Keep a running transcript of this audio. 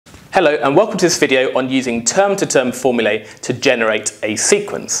Hello and welcome to this video on using term-to-term formulae to generate a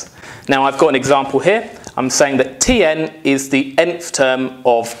sequence. Now I've got an example here. I'm saying that Tn is the nth term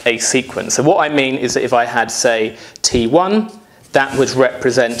of a sequence. So what I mean is that if I had, say, T1, that would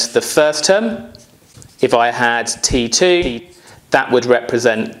represent the first term. If I had T2, that would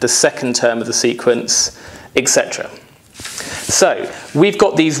represent the second term of the sequence, etc. So we've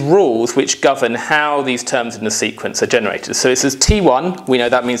got these rules which govern how these terms in the sequence are generated. So it says T1, we know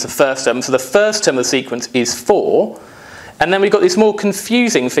that means the first term, so the first term of the sequence is 4. And then we've got this more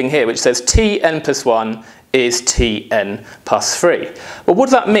confusing thing here which says Tn plus 1 is Tn plus 3. Well, what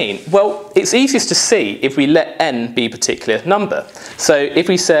does that mean? Well, it's easiest to see if we let n be a particular number. So if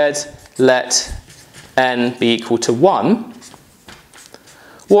we said let n be equal to 1,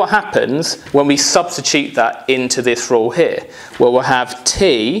 what happens when we substitute that into this rule here? Well, we'll have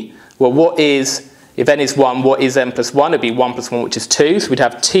t, well what is, if n is 1, what is n plus 1? It'd be 1 plus 1, which is 2. So we'd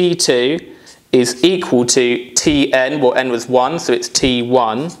have t2 is equal to tn, well n was 1, so it's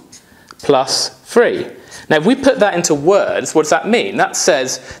t1 plus 3. Now if we put that into words, what does that mean? That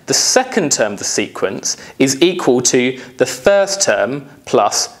says the second term of the sequence is equal to the first term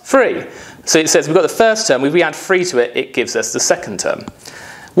plus 3. So it says we've got the first term, if we add 3 to it, it gives us the second term.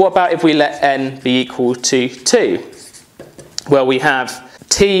 What about if we let n be equal to 2? Well, we have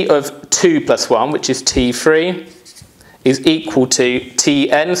t of 2 plus 1, which is t3, is equal to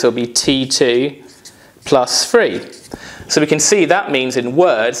tn, so it'll be t2 plus 3. So we can see that means in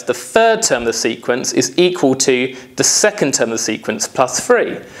words the third term of the sequence is equal to the second term of the sequence plus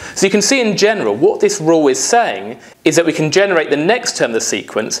 3. So you can see in general what this rule is saying is that we can generate the next term of the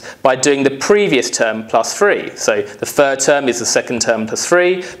sequence by doing the previous term plus 3. So the third term is the second term plus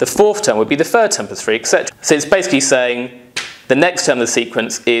 3, the fourth term would be the third term plus 3, etc. So it's basically saying the next term of the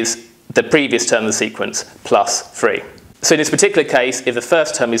sequence is the previous term of the sequence plus 3. So in this particular case, if the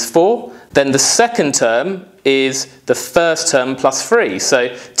first term is 4, then the second term is the first term plus 3. So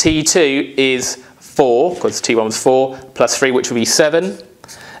T2 is 4, because T1 was 4, plus 3, which would be 7.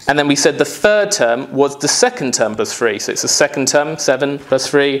 And then we said the third term was the second term plus 3. So it's the second term, 7 plus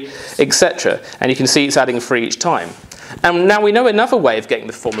 3, etc. And you can see it's adding 3 each time. And now we know another way of getting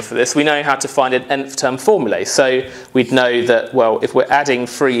the formula for this. We know how to find an nth term formulae. So we'd know that, well, if we're adding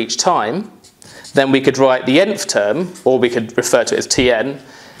 3 each time, then we could write the nth term, or we could refer to it as Tn.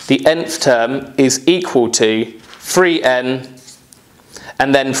 The nth term is equal to 3n,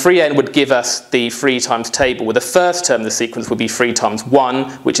 and then 3n would give us the 3 times table, where the first term of the sequence would be 3 times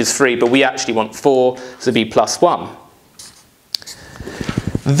 1, which is 3, but we actually want 4, so it'd be plus 1.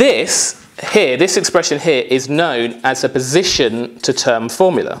 This expression here is known as a position to term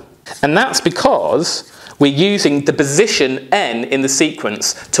formula. And that's because we're using the position n in the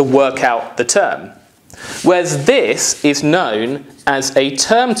sequence to work out the term. Whereas this is known as a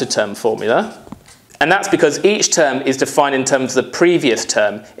term-to-term formula, and that's because each term is defined in terms of the previous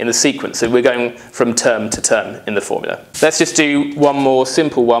term in the sequence. So we're going from term to term in the formula. Let's just do one more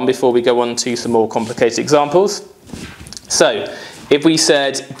simple one before we go on to some more complicated examples. So if we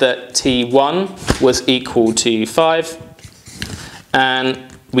said that T1 was equal to 5, and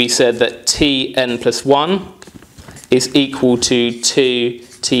we said that Tn plus 1 is equal to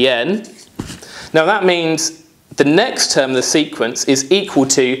 2Tn. Now that means the next term of the sequence is equal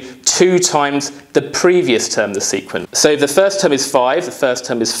to 2 times the previous term of the sequence. So if the first term is 5, the first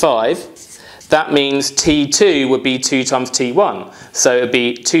term is 5, that means T2 would be 2 times T1. So it would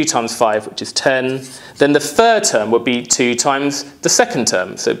be 2 times 5, which is 10. Then the third term would be 2 times the second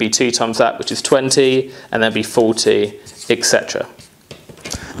term. So it would be 2 times that, which is 20, and then it'd be 40, etc.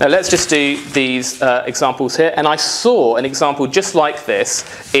 Now let's just do these examples here, and I saw an example just like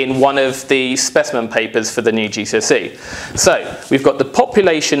this in one of the specimen papers for the new GCSE. So we've got the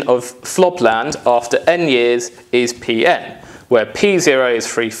population of Flopland after n years is Pn, where P0 is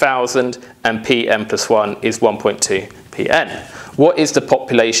 3,000 and Pn plus 1 is 1.2 Pn. What is the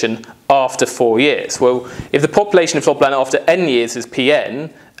population after 4 years? Well, if the population of Flopland after n years is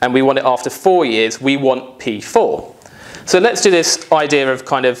Pn, and we want it after 4 years, we want P4. So let's do this idea of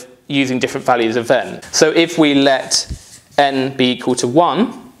kind of using different values of n. So if we let n be equal to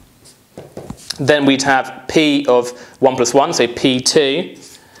 1, then we'd have p of 1 plus 1, so p2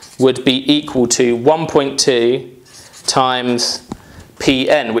 would be equal to 1.2 times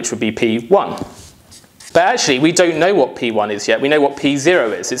pn, which would be p1. But actually, we don't know what p1 is yet. We know what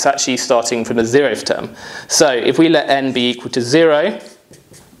p0 is. It's actually starting from the 0th term. So if we let n be equal to 0,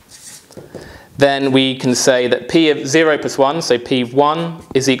 then we can say that p of 0 plus 1, so p1,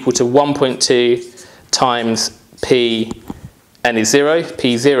 is equal to 1.2 times p n is 0,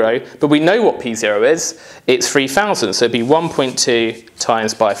 p0, but we know what p0 is. It's 3,000, so it'd be 1.2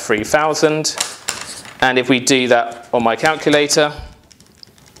 times by 3,000. And if we do that on my calculator,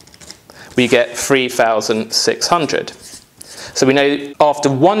 we get 3,600. So we know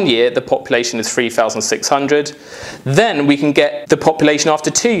after 1 year, the population is 3,600. Then we can get the population after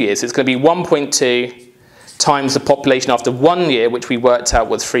 2 years. It's going to be 1.2 times the population after 1 year, which we worked out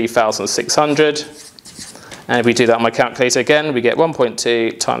was 3,600. And if we do that on my calculator again, we get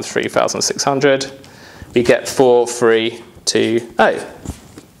 1.2 times 3,600. We get 4,320.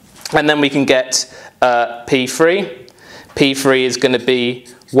 And then we can get P3. P3 is going to be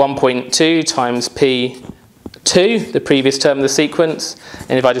 1.2 times P2, the previous term of the sequence.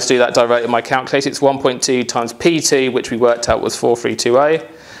 And if I just do that directly on my calculator, it's 1.2 times P2, which we worked out was 4,320.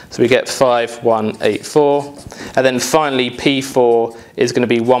 So we get 5,184. And then finally, P4 is going to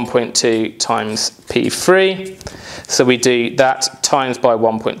be 1.2 times P3. So we do that times by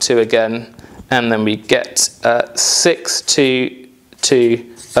 1.2 again, and then we get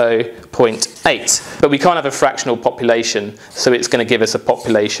 6220.8. But we can't have a fractional population, so it's going to give us a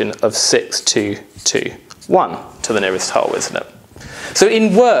population of 6221 to the nearest whole, isn't it? So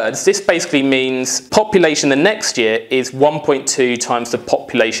in words, this basically means population the next year is 1.2 times the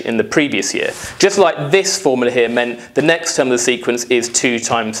population in the previous year. Just like this formula here meant the next term of the sequence is 2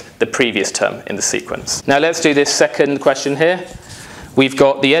 times the previous term in the sequence. Now let's do this second question here. We've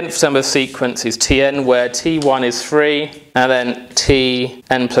got the nth term of the sequence is Tn, where T1 is 3, and then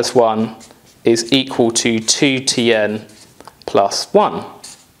Tn plus 1 is equal to 2Tn plus 1.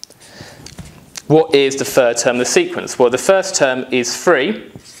 What is the third term of the sequence? Well, the first term is 3,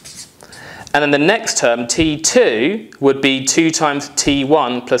 and then the next term, T2, would be 2 times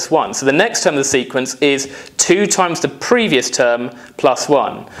T1 plus 1. So the next term of the sequence is 2 times the previous term plus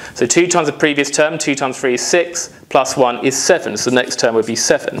 1. So 2 times the previous term, 2 times 3 is 6, plus 1 is 7, so the next term would be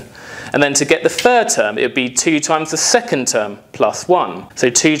 7. And then to get the third term, it would be 2 times the second term plus 1. So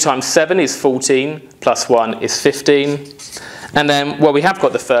 2 times 7 is 14, plus 1 is 15. And then, well, we have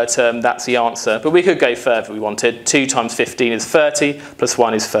got the third term, that's the answer, but we could go further if we wanted. 2 times 15 is 30, plus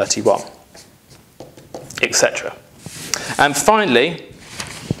 1 is 31, etc. And finally,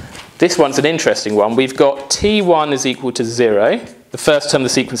 this one's an interesting one. We've got T1 is equal to 0. The first term of the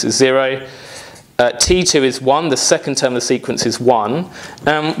sequence is 0. T2 is 1. The second term of the sequence is 1.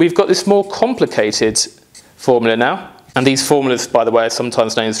 We've got this more complicated formula now. And these formulas, by the way, are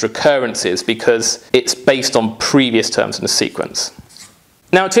sometimes known as recurrences because it's based on previous terms in the sequence.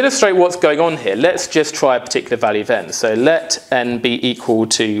 Now, to illustrate what's going on here, let's just try a particular value of n. So let n be equal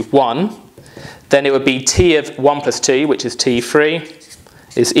to 1. Then it would be t of 1 plus 2, which is t3,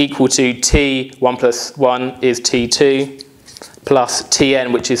 is equal to t1 plus 1 is t2, plus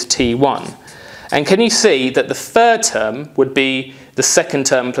tn, which is t1. And can you see that the third term would be the second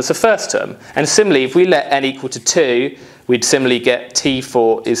term plus the first term? And similarly, if we let n equal to 2, we'd similarly get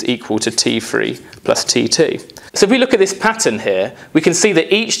t4 is equal to t3 plus t2. So if we look at this pattern here, we can see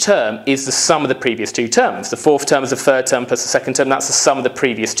that each term is the sum of the previous 2 terms. The fourth term is the third term plus the second term. That's the sum of the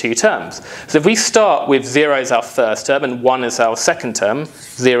previous 2 terms. So if we start with 0 as our first term and 1 as our second term,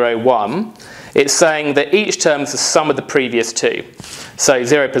 0, 1, it's saying that each term is the sum of the previous 2. So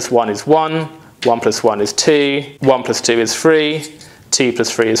 0 plus 1 is 1. 1 plus 1 is 2, 1 plus 2 is 3, 2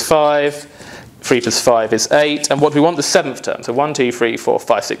 plus 3 is 5, 3 plus 5 is 8, and what do we want? The 7th term. So 1, 2, 3, 4,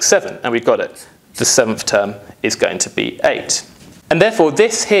 5, 6, 7, and we've got it. The 7th term is going to be 8. And therefore,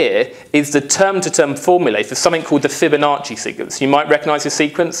 this here is the term-to-term formulae for something called the Fibonacci sequence. You might recognize the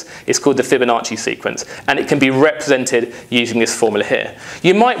sequence. It's called the Fibonacci sequence, and it can be represented using this formula here.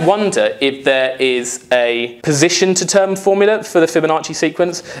 You might wonder if there is a position-to-term formula for the Fibonacci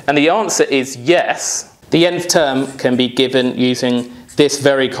sequence, and the answer is yes. The nth term can be given using this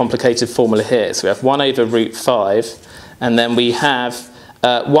very complicated formula here. So we have 1 over root 5, and then we have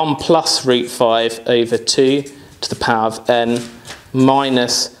 1 plus root 5 over 2 to the power of n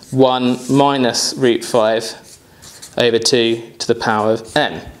minus 1 minus root 5 over 2 to the power of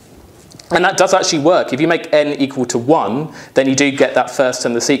n. And that does actually work. If you make n equal to 1, then you do get that first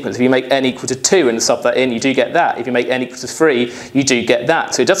term of the sequence. If you make n equal to 2 and sub that in, you do get that. If you make n equal to 3, you do get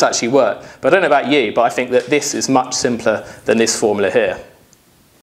that. So it does actually work. But I don't know about you, but I think that this is much simpler than this formula here.